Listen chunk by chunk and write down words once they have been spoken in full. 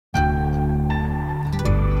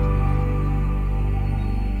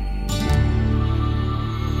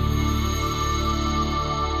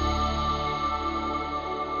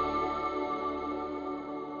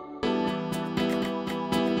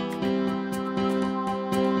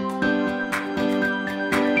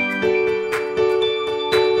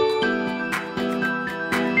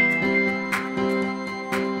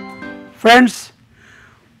Friends,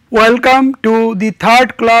 welcome to the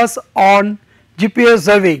third class on GPS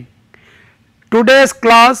surveying. Today's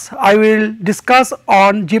class I will discuss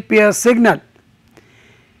on GPS signal.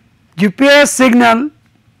 GPS signal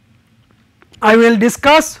I will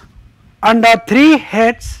discuss under three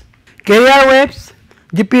heads: carrier waves,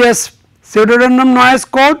 GPS pseudo-random noise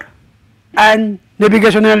code and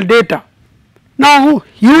navigational data. Now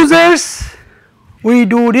users, we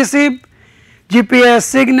do receive GPS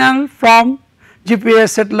signal from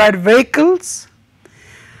GPS satellite vehicles,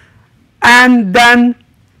 and then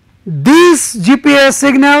these GPS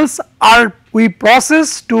signals are we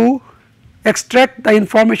process to extract the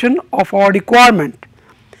information of our requirement.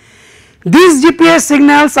 These GPS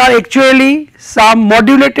signals are actually some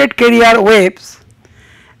modulated carrier waves,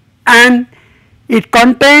 and it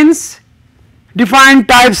contains different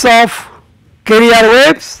types of carrier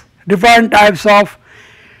waves, different types of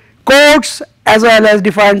codes as well as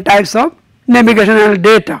different types of navigational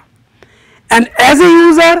data. And as a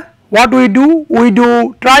user, what we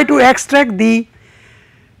do try to extract the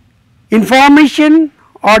information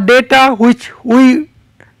or data which we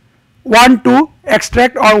want to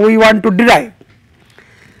extract or we want to derive.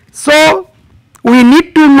 So we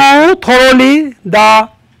need to know thoroughly the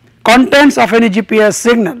contents of any GPS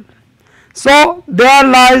signal. So there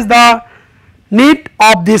lies the need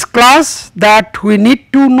of this class, that we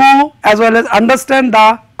need to know as well as understand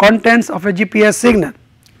the contents of a GPS signal.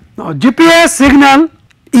 Now GPS signal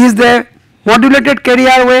is the modulated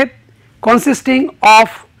carrier wave consisting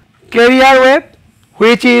of carrier wave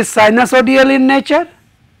which is sinusoidal in nature,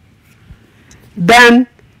 then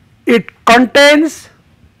it contains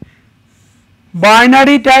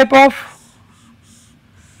binary type of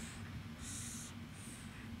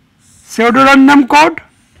pseudo-random code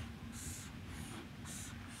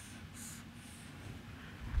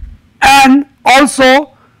and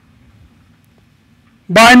also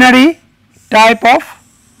binary type of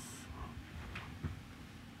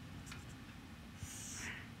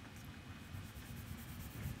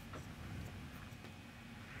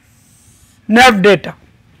nav data.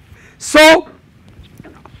 So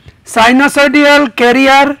sinusoidal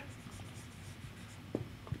carrier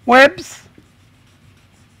waves,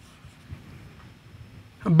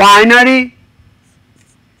 binary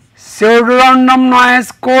pseudo-random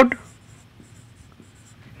noise code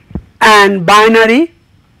and binary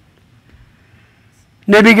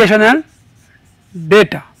navigational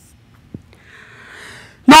data.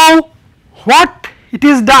 Now what it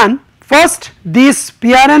is done, first this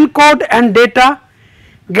PRN code and data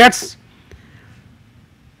gets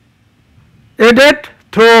added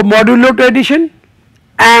through modulo to addition,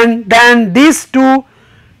 and then these two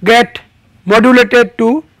get modulated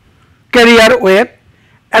to carrier wave.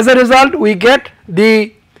 As a result, we get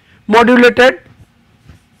the modulated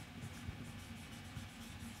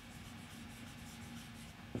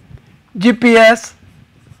GPS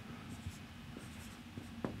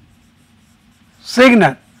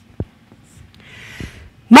signal.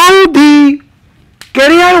 Now the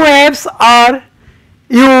carrier waves are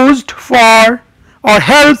used for or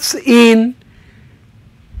helps in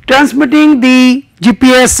transmitting the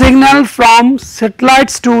GPS signal from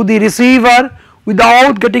satellites to the receiver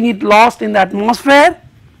without getting it lost in the atmosphere.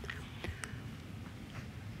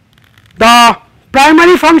 The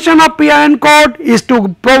primary function of PRN code is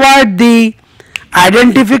to provide the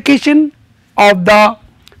identification of the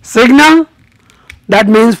signal, that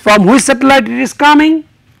means from which satellite it is coming,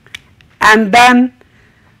 and then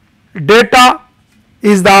data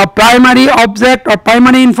is the primary object or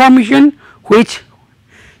primary information which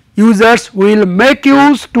users will make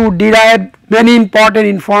use to derive many important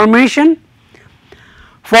information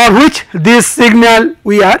for which this signal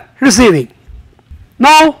we are receiving.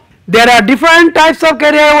 Now there are different types of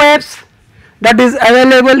carrier waves that is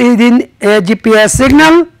available in a GPS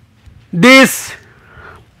signal. This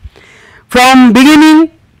from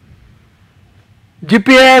beginning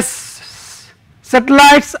GPS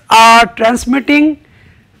satellites are transmitting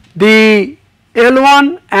the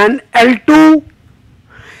L1 and L2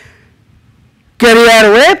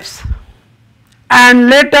 carrier waves, and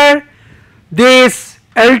later this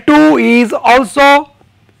L2 is also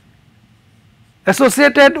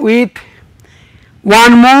associated with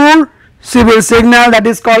one more civil signal, that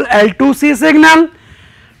is called L2C signal,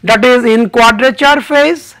 that is in quadrature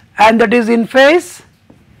phase and that is in phase.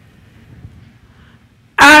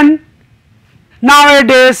 And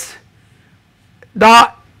nowadays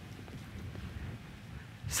the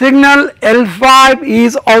signal L5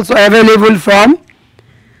 is also available from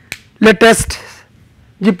latest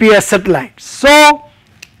GPS satellites. So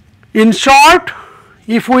in short,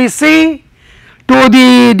 if we see to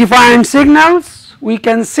the defined signals, we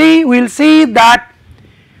will see that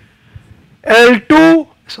L1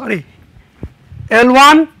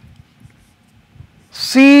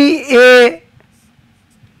 CA,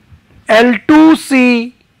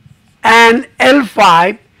 L2C and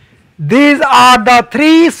L5, these are the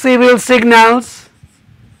three civil signals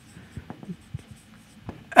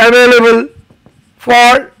available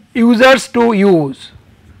for users to use.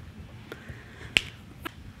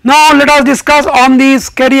 Now let us discuss on these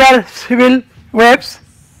carrier civil waves.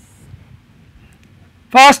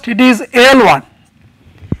 First it is L1.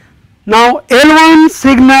 Now L1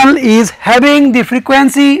 signal is having the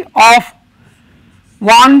frequency of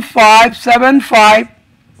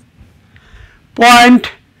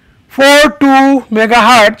 1575.42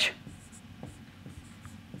 megahertz.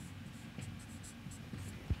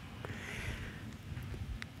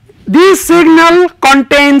 This signal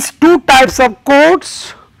contains two types of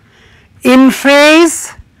codes. In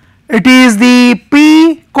phase it is the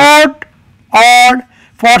P code, or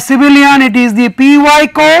for civilian it is the PY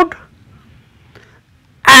code,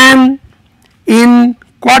 and in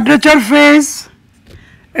quadrature phase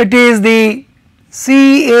it is the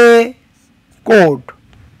CA code.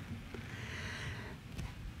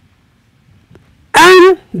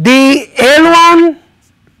 And the L1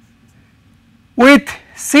 with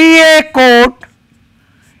CA code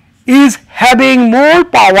is having more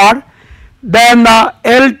power than the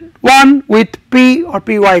L1 with P or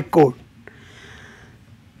PY code.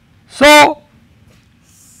 So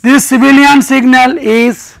this civilian signal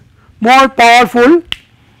is more powerful.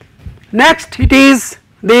 Next it is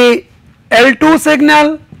the L2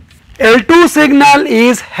 signal. L2 signal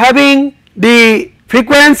is having the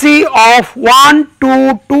frequency of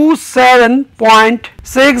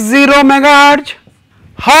 1227.60 megahertz.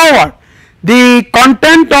 However, the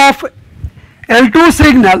content of L2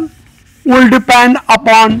 signal will depend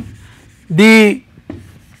upon the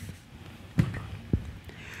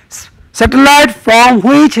satellite from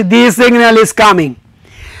which the signal is coming.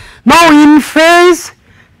 Now in phase,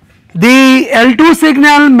 the L2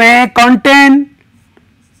 signal may contain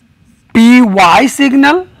PY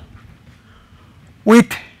signal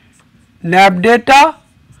with NAV data,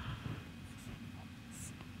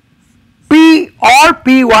 P or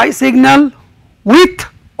PY signal with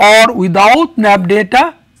or without NAV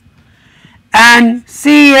data, and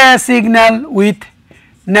CA signal with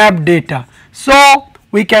NAV data. So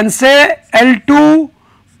we can say L2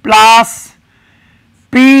 plus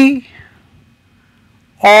P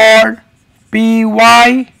or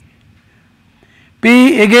PY.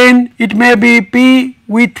 P again, it may be P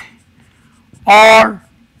with or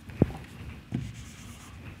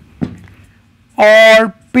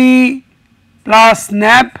P plus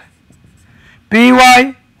NAV,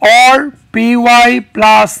 PY or PY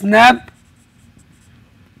plus NAV,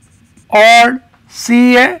 or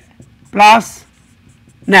CA plus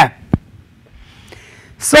NAV.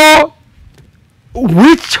 So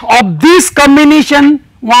which of this combination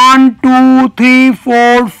 1, 2, 3,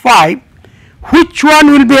 4, 5, which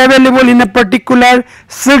one will be available in a particular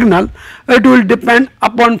signal, it will depend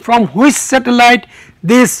upon from which satellite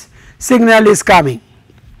this signal is coming.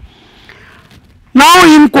 Now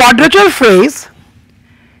in quadrature phase,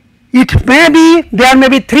 there may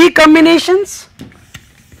be three combinations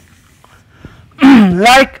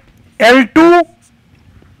like L2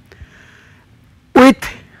 with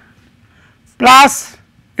plus,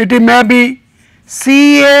 it may be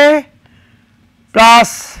CA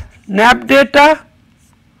plus NAV data,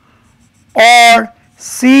 or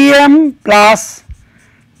CM plus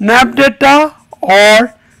NAV data,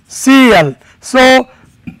 or CL. So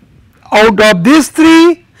out of these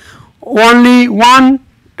three, only one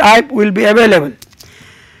type will be available.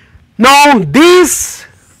 Now this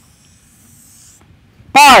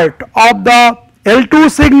part of the L2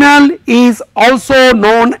 signal is also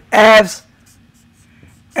known as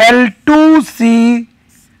L2C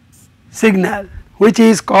signal, which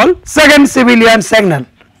is called second civilian signal.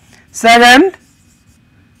 Second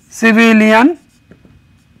civilian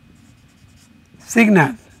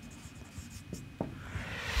signal.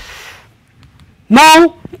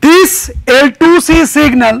 Now this L2C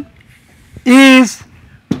signal is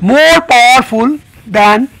more powerful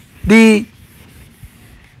than the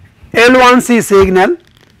L1C signal.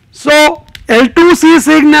 So L2C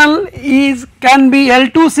signal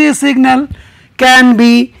can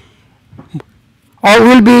be or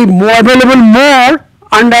will be more available more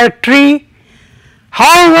under tree.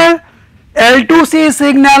 However, L2C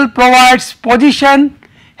signal provides position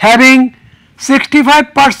having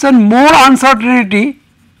 65%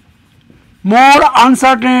 more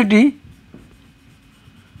uncertainty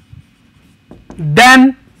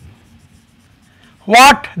than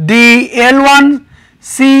what the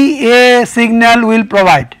L1CA signal will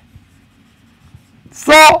provide.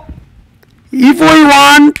 So, if we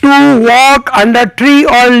want to walk under tree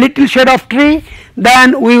or little shade of tree,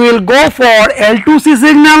 then we will go for L2C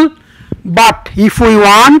signal, but if we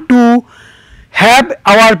want to have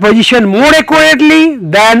our position more accurately,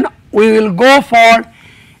 then we will go for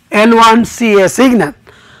L1CA signal.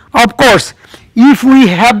 Of course, if we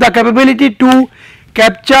have the capability to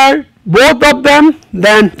capture both of them,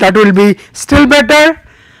 then that will be still better,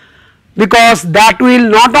 because that will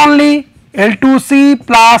not only L2C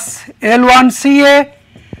plus L1CA,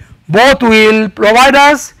 both will provide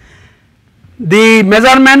us the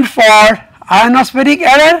measurement for ionospheric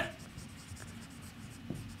error,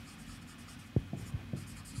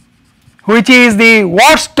 which is the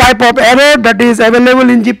worst type of error that is available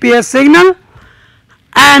in GPS signal,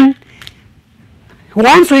 and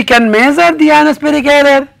once we can measure the ionospheric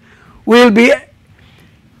error, we will be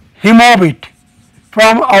remove it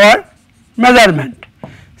from our measurement.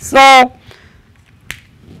 So,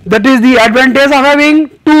 that is the advantage of having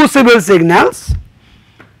two Sybil signals.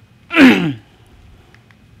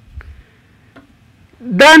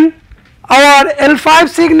 Then our L5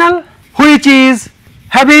 signal, which is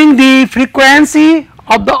having the frequency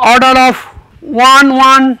of the order of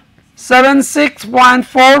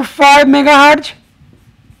 1176.45 megahertz.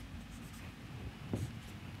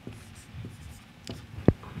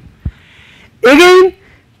 Again,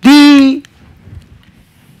 the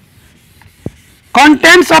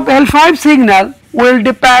contents of L5 signal will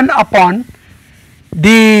depend upon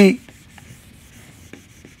the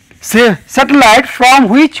satellite from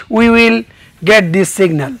which we will get this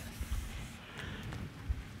signal.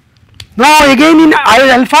 Now again in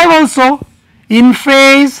L5 also, in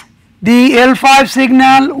phase the L5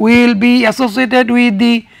 signal will be associated with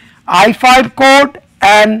the I5 code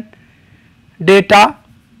and data,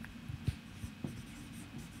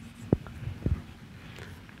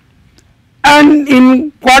 and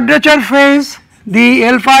in quadrature phase the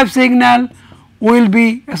L5 signal will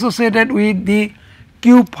be associated with the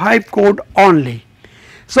Q5 code only.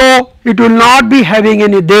 So, it will not be having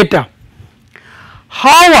any data.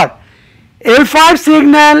 However, L5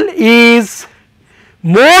 signal is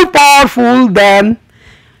more powerful than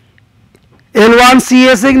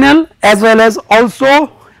L1CA signal as well as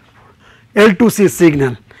also L2C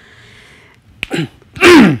signal.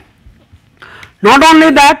 Not only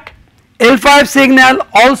that, L5 signal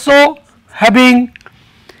also having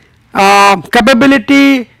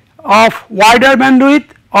capability of wider bandwidth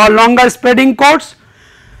or longer spreading codes.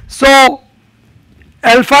 So,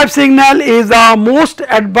 L5 signal is the most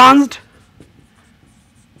advanced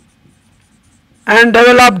and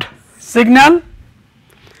developed signal.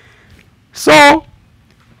 So,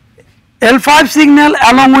 L5 signal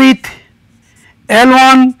along with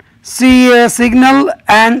L1CA signal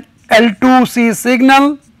and L2C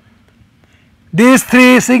signal, these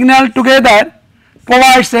three signal together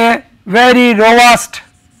provides a very robust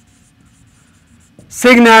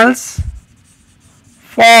signals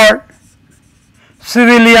for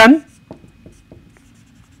civilian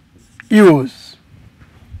use.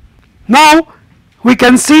 Now we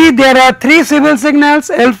can see there are three Sybil signals,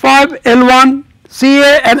 L5, L1,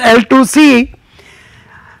 CA and L2C,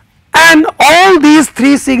 and all these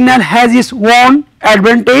three signal has its own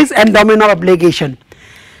advantage and domain of application.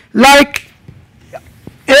 Like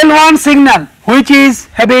L1 signal, which is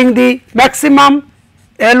having the maximum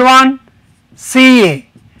L1 CA,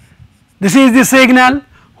 this is the signal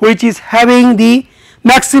which is having the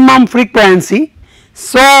maximum frequency.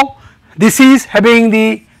 So, this is having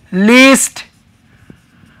the least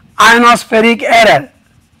ionospheric error.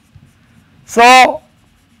 So,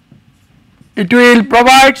 it will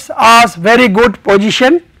provide us very good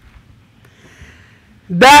position.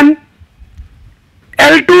 Then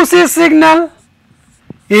L2C signal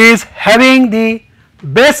is having the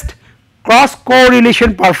best cross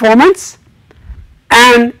correlation performance,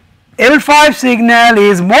 and L5 signal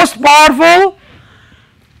is most powerful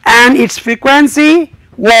and its frequency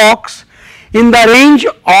works in the range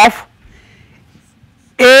of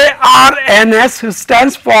ARNS, which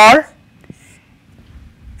stands for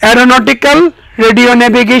Aeronautical Radio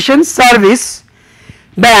Navigation Service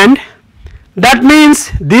band. That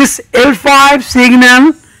means this L5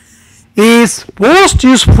 signal is most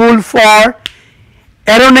useful for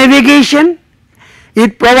aeronavigation.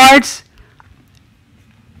 It provides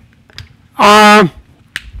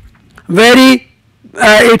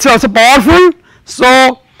it's also powerful,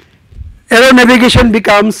 so aeronavigation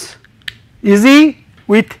becomes easy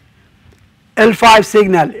with L5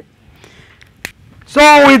 signal.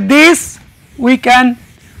 So with this we can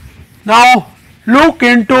now look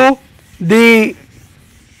into the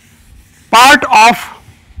part of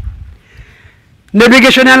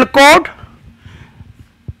navigational code,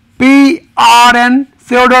 PRN,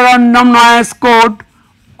 pseudo-random noise code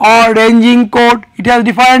or ranging code. It has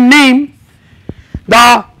different name.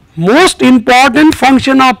 The most important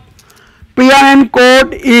function of PRN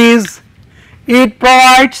code is it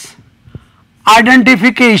provides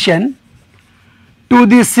identification to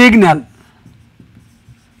the signal,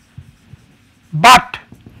 but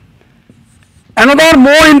another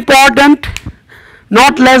more important,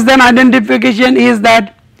 not less than identification, is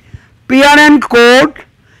that PRN code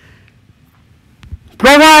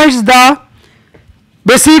provides the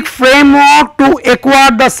basic framework to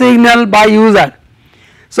acquire the signal by user.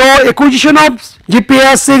 So, acquisition of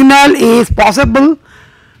GPS signal is possible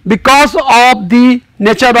because of the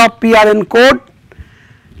nature of PRN code.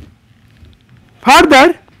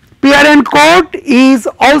 Further, PRN code is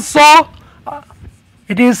also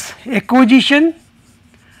it is acquisition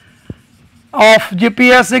of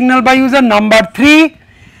GPS signal by user. Number 3,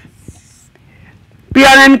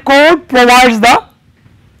 PRN code provides the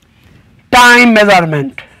time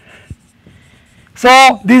measurement.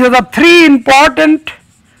 So, these are the 3 important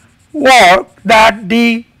work that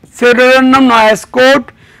the pseudo-random noise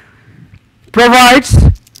code provides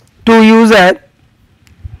to user.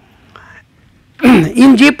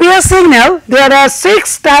 In GPS signal, there are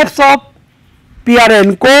 6 types of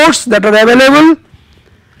PRN codes that are available,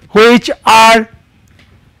 which are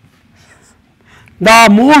the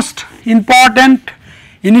most important.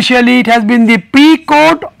 Initially it has been the P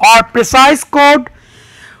code or precise code,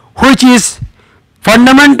 which is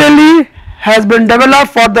fundamentally has been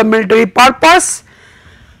developed for the military purpose,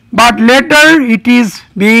 but later it is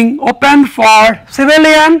being opened for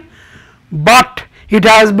civilian, but it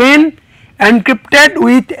has been encrypted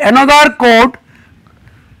with another code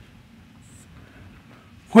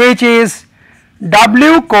which is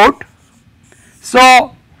W code,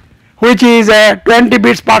 so which is a 20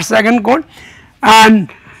 bits per second code,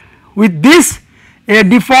 and with this a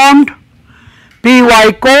deformed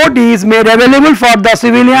PY code is made available for the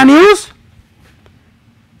civilian use.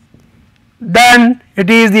 Then it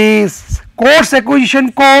is the course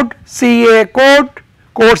acquisition code, CA code,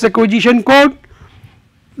 course acquisition code.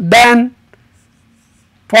 Then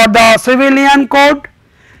for the civilian code,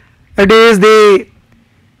 it is the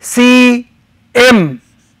CM,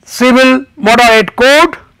 civil moderate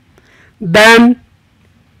code. Then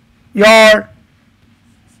your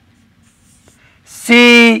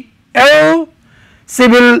CL,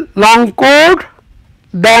 civil long code.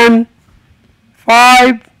 Then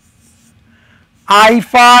 5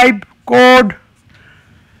 I5 code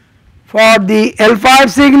for the L5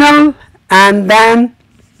 signal, and then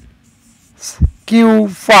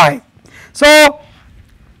Q5. So,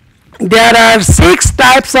 there are 6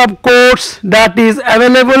 types of codes that is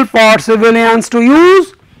available for civilians to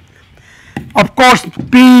use. Of course,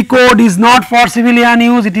 P code is not for civilian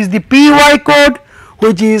use, it is the PY code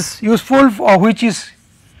which is useful for which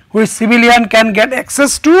civilian can get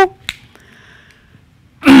access to.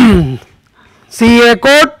 CA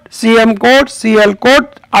code, CM code, CL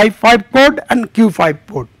code, I5 code and Q5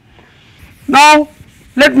 code. Now,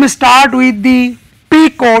 let me start with the P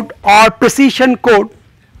code or precision code.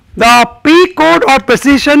 The P code or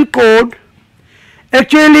precision code,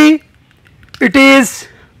 actually it is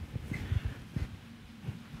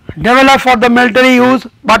developed for the military use,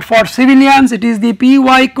 but for civilians it is the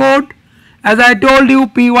PY code. As I told you,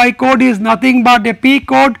 PY code is nothing but a P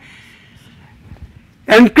code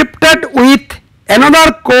encrypted with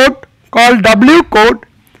another code called W code,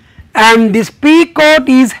 and this P code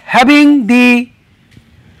is having the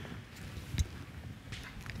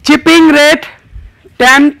chipping rate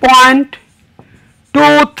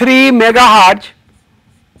 10.23 megahertz,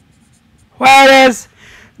 whereas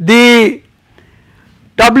the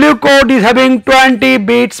W code is having 20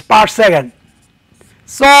 bits per second.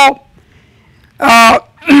 So,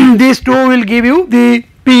 these two will give you the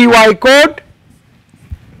PY code,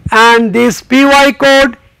 and this PY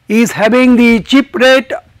code is having the chip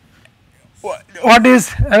rate what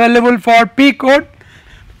is available for P code,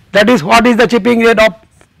 that is what is the chipping rate of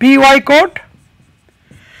PY code,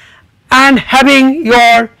 and having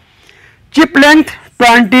your chip length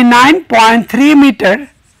 29.3 meter.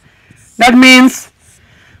 That means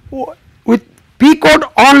with P code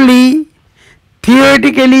only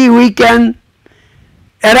theoretically we can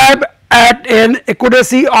arrive at an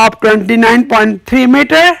accuracy of 29.3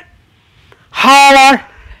 meter. However,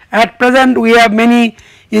 at present we have many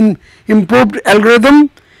improved algorithm,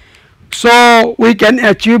 so we can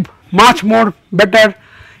achieve much more better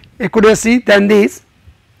accuracy than this.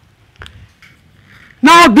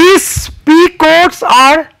 Now these P codes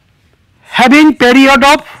are having period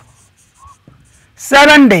of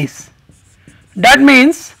 7 days. That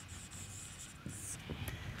means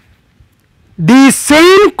the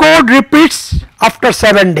same code repeats after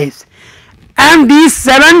 7 days, and these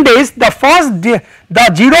 7 days, the first day,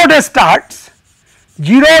 the 0 day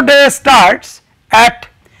starts at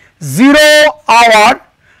 0 hour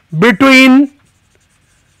between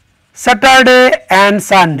Saturday and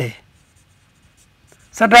Sunday.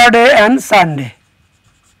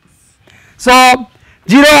 So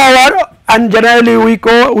 0 hour, and generally we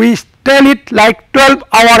tell it like 12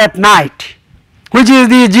 hour at night, which is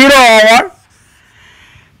the 0 hour.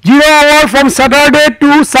 0 hour from Saturday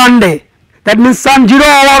to Sunday, that means 0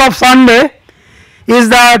 hour of Sunday is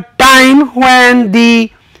the time when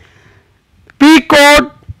the P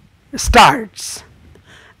code starts,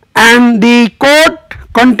 and the code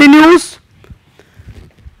continues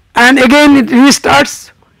and again it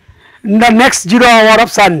restarts in the next 0 hour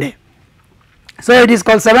of Sunday. So it is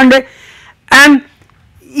called 7 day, and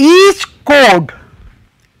each code,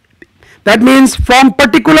 that means from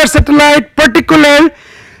particular satellite, particular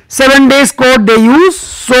 7 days code they use.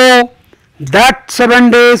 So that 7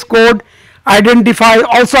 days code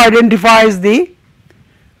also identifies the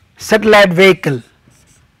satellite vehicle.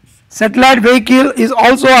 Satellite vehicle is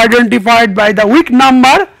also identified by the week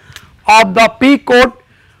number of the P code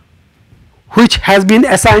which has been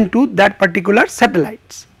assigned to that particular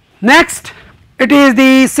satellites. Next, it is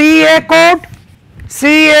the CA code.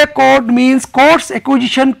 CA code means course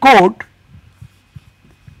acquisition code.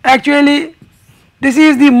 Actually, this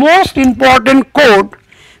is the most important code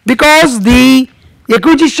because the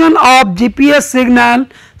acquisition of GPS signal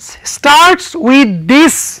starts with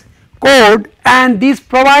this code, and this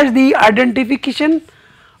provides the identification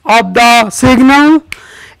of the signal.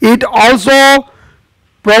 It also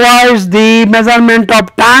provides the measurement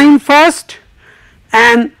of time first,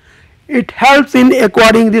 and it helps in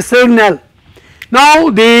acquiring the signal. Now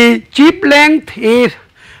the chip length is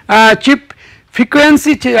chip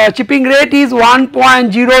frequency, chipping rate is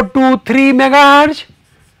 1.023 megahertz,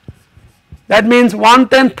 that means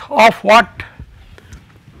 1/10 of what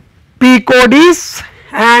P code is,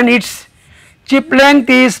 and its chip length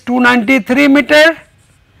is 293 meter.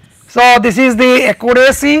 So this is the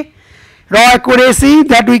accuracy, raw accuracy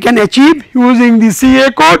that we can achieve using the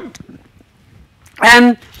CA code,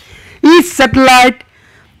 and each satellite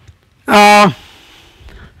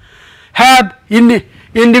have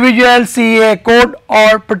individual CA code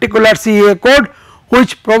or particular CA code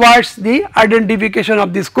which provides the identification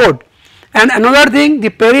of this code. And another thing, the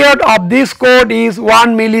period of this code is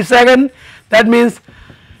 1 millisecond, that means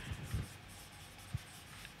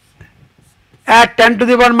at 10 to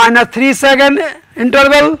the power minus 3 second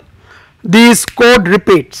interval this code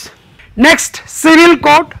repeats. Next, civil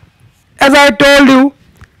code. As I told you,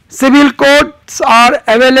 civil codes are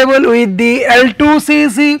available with the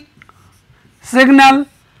L2CC signal,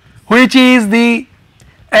 which is the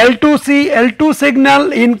L2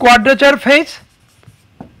 signal in quadrature phase.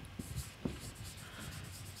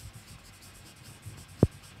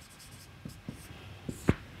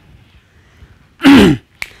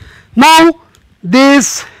 Now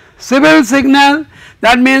this civil signal,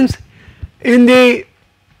 that means in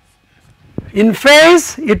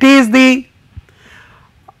phase it is the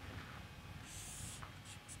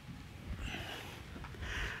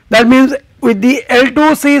that means with the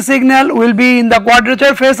L2C signal will be in the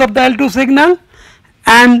quadrature phase of the L2 signal,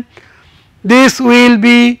 and this will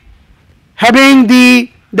be having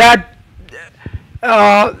that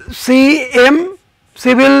CM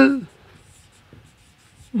civil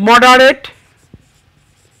moderate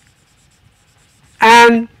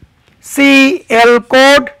and CL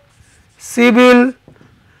code civil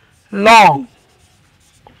long.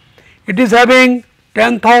 It is having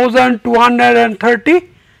 10,230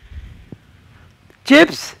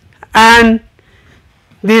 chips, and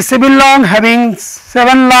the civil long having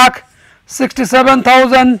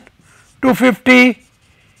 7,67,250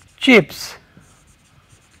 chips.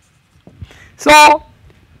 So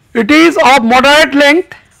it is of moderate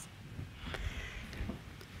length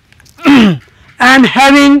and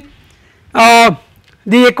having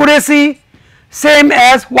the accuracy same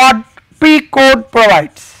as what P code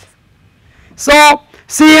provides. So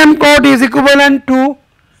CM code is equivalent to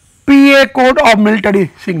PA code of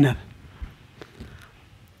military signal.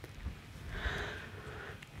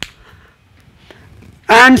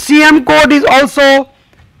 And CM code is also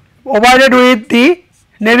provided with the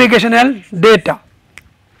navigational data,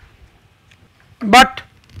 but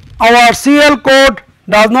our CL code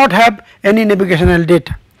does not have any navigational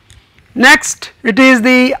data. Next, it is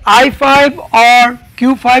the I5 or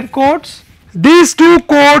Q5 codes. These two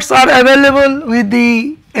codes are available with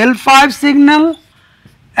the L5 signal.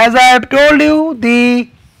 As I have told you, the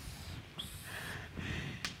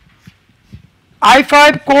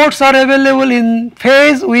I5 codes are available in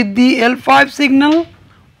phase with the L5 signal,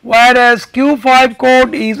 whereas Q5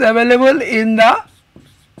 code is available in the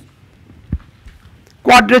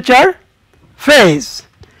quadrature phase.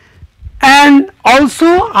 And also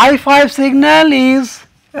I5 signal is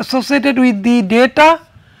associated with the data,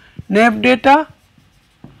 nav data,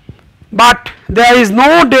 but there is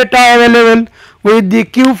no data available with the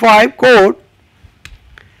Q5 code.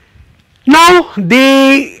 Now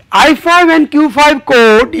the I5 and Q5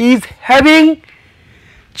 code is having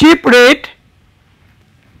chip rate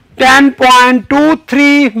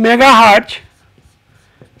 10.23 megahertz.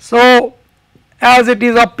 So as it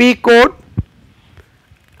is a P code,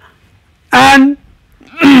 and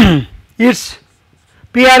its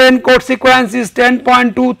PRN code sequence is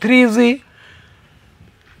 10.23Z.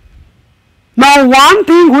 Now one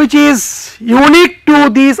thing which is unique to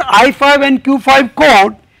these I5 and Q5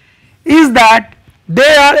 code is that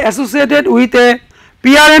they are associated with a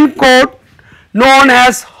PRN code known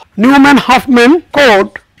as Neumann-Huffman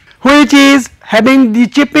code, which is having the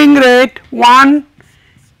chipping rate 1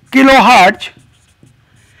 kilohertz,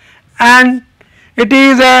 and it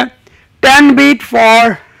is a 10 bit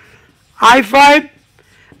for I5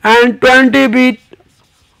 and 20 bit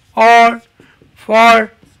or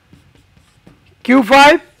for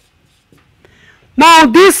Q5. Now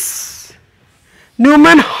this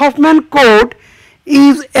Neumann-Huffman code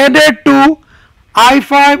is added to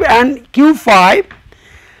I5 and Q5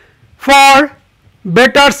 for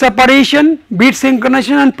better separation, bit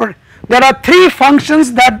synchronization, and there are three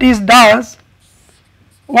functions that this does.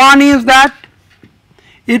 One is that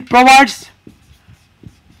it provides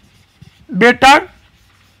better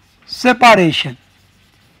separation,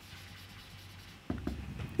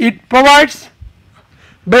 it provides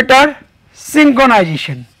better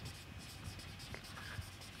synchronization,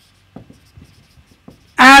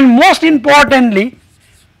 and most importantly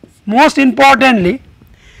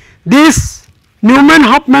this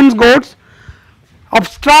Neumann-Huffman codes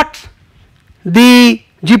obstructs the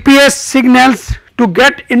GPS signals to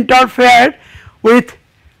get interfered with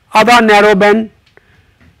other narrowband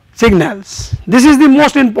signals. This is the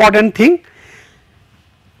most important thing.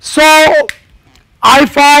 So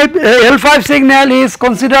I5 L5 signal is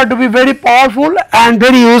considered to be very powerful and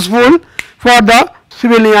very useful for the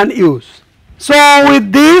civilian use. So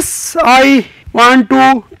with this I want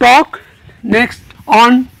to talk next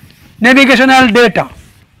on navigational data.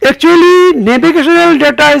 Actually navigational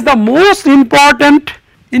data is the most important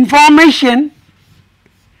information.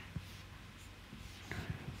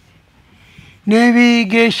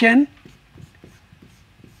 Navigation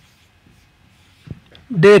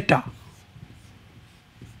data.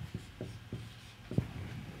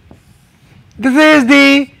 This is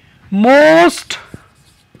the most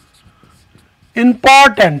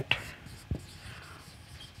important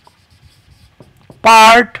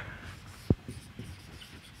part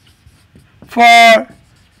for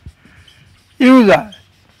user,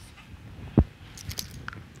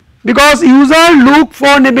 because user look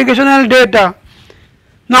for navigational data.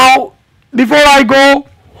 Now before I go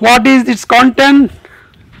what is its content,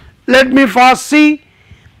 let me first see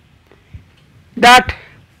that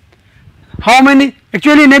how many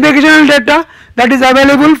actually navigational data that is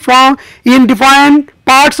available from in different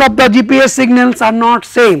parts of the GPS signals are not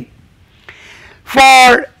same.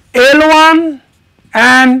 For L1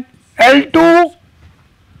 and L2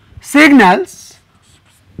 signals,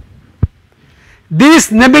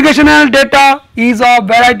 this navigational data is of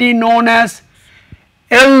variety known as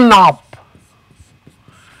LNAP,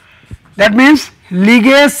 that means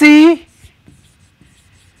legacy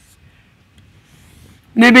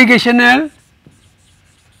navigational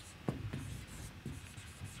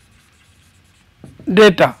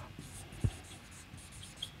data,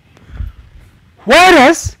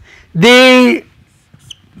 whereas the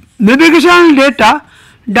navigational data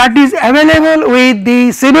that is available with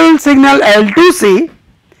the civil signal L2C,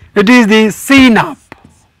 it is the CNAP.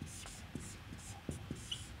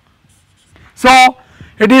 So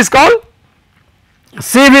it is called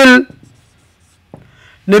civil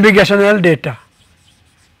navigational data.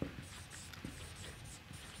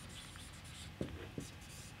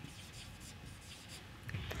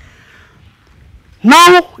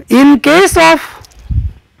 Now in case of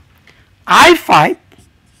I5,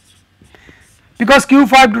 because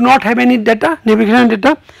Q5 do not have any data, navigational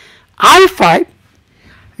data, I5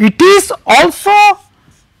 it is also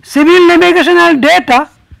civil navigational data,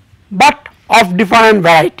 but of different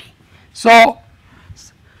variety. So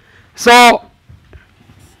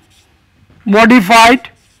modified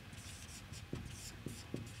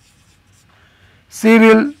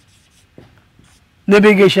civil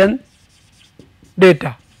navigation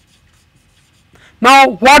data.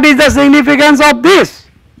 Now, what is the significance of this?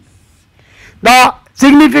 The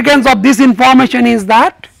significance of this information is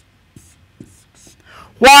that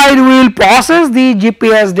while we will process the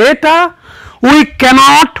GPS data,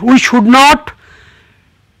 we should not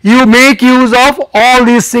make use of all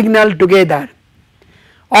these signal together.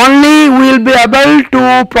 Only we will be able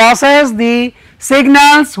to process the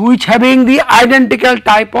signals which having the identical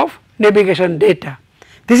type of navigation data.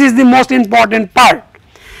 This is the most important part.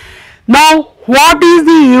 Now, what is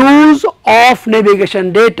the use of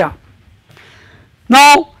navigation data?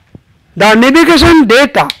 Now, the navigation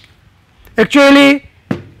data, actually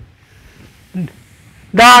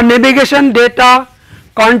the navigation data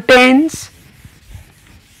contains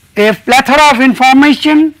a plethora of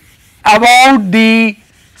information about the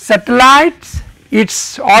satellites,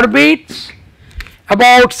 its orbits,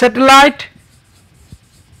 about satellite,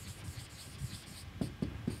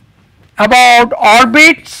 about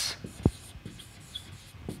orbits,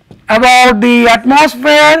 about the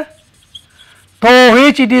atmosphere through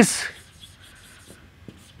which it is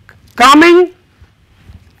coming,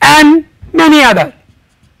 and many other.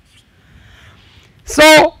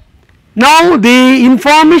 So, now the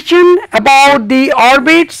information about the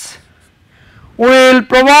orbits will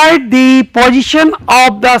provide the position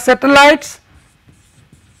of the satellites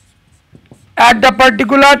at the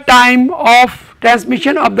particular time of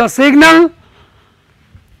transmission of the signal.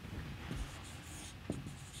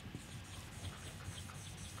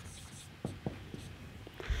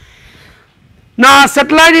 Now,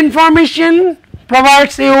 satellite information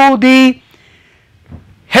provides you the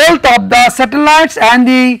health of the satellites and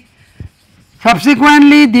the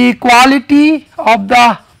subsequently the quality of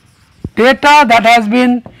the data that has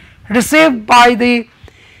been received by the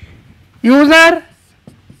user,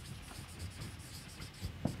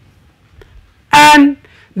 and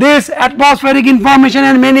this atmospheric information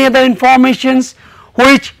and many other informations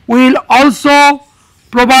which will also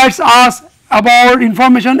provides us about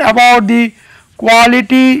information about the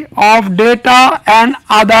quality of data and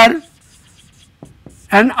other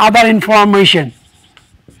information.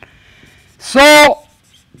 So,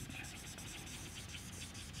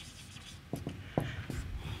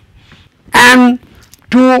 and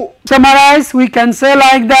to summarize, we can say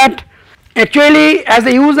like that, actually as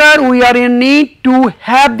a user we are in need to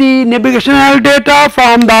have the navigational data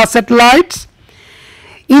from the satellites.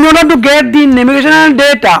 In order to get the navigational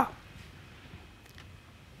data,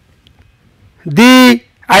 the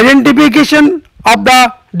identification of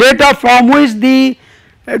the data from which the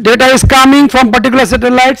data is coming from particular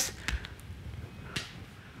satellites,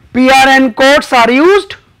 PRN codes are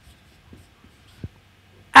used,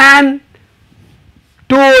 and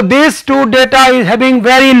to these two data is having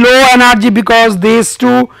very low energy because these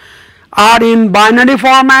two are in binary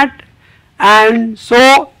format, and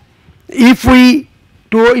so if we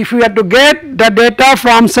have to get the data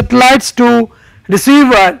from satellites to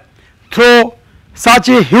receiver through such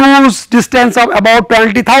a huge distance of about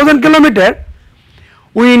 20,000 kilometer,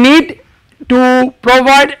 we need to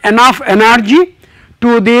provide enough energy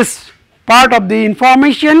to this part of the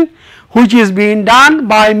information, which is being done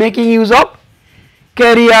by making use of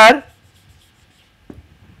carrier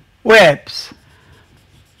waves.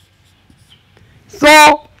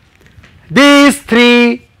 So, these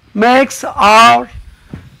three makes are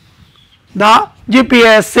the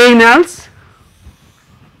GPS signals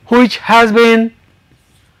which has been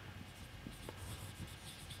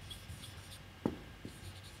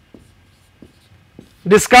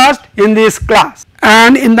discussed in this class,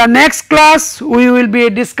 and in the next class we will be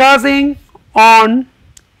discussing on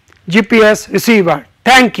GPS receiver.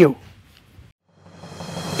 Thank you.